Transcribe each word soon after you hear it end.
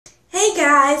Hey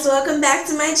guys, welcome back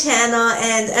to my channel,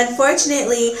 and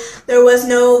unfortunately there was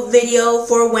no video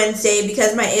for Wednesday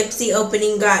because my Ipsy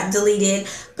opening got deleted,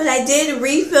 but I did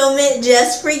refilm it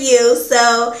just for you,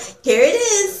 so here it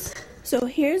is. So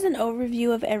here's an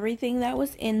overview of everything that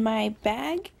was in my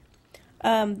bag.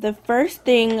 The first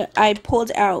thing I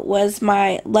pulled out was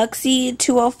my Luxie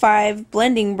 205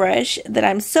 blending brush that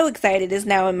I'm so excited is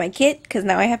now in my kit because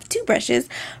now I have two brushes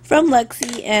from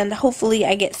Luxie and hopefully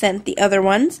I get sent the other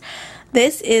ones.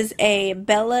 This is a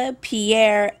Bella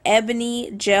Pierre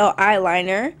Ebony Gel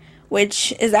Eyeliner,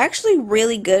 which is actually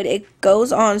really good. It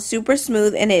goes on super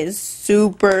smooth and it is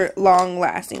super long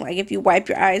lasting. Like if you wipe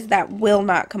your eyes, that will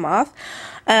not come off.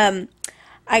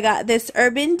 I got this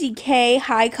Urban Decay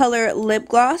High Color Lip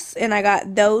Gloss, and I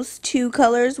got those two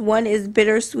colors. One is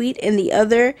Bittersweet, and the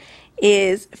other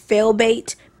is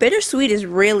Failbait. Bittersweet is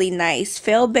really nice.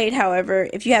 Failbait, however,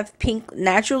 if you have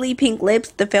naturally pink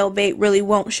lips, the Failbait really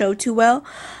won't show too well.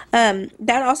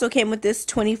 That also came with this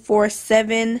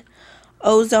 24/7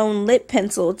 Ozone Lip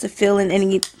Pencil to fill in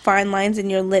any fine lines in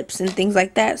your lips and things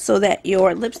like that so that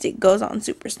your lipstick goes on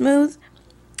super smooth.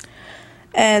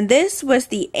 And this was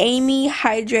the Amy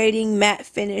Hydrating Matte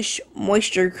Finish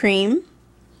Moisture Cream,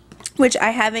 which I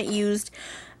haven't used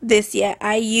this yet.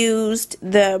 I used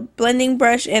the blending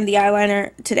brush and the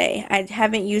eyeliner today. I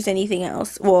haven't used anything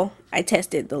else. Well, I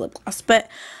tested the lip gloss, but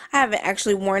I haven't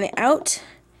actually worn it out.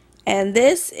 And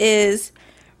this is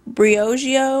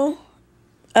Briogeo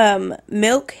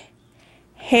Milk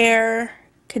Hair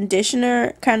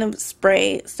Conditioner kind of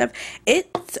spray stuff.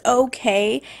 It's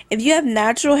okay. If you have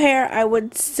natural hair, I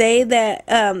would say that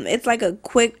it's like a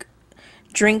quick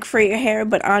drink for your hair,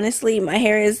 but honestly my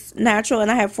hair is natural and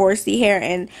I have 4C hair,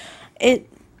 and it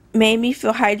made me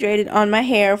feel hydrated on my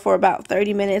hair for about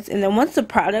 30 minutes, and then once the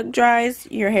product dries,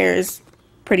 your hair is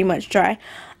pretty much dry.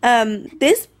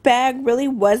 This bag really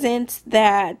wasn't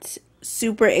that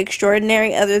super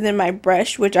extraordinary other than my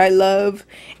brush, which I love,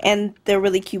 and the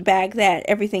really cute bag that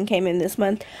everything came in this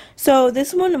month. So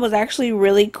this one was actually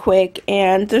really quick,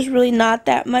 and there's really not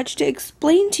that much to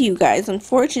explain to you guys,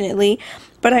 unfortunately,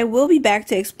 but I will be back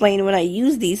to explain when I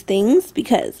use these things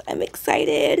because I'm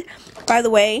excited. By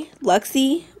the way,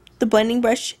 Luxie, the blending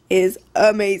brush, is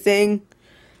amazing.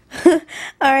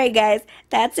 Alright guys,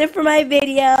 that's it for my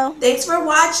video. Thanks for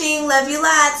watching. Love you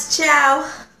lots.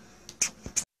 Ciao.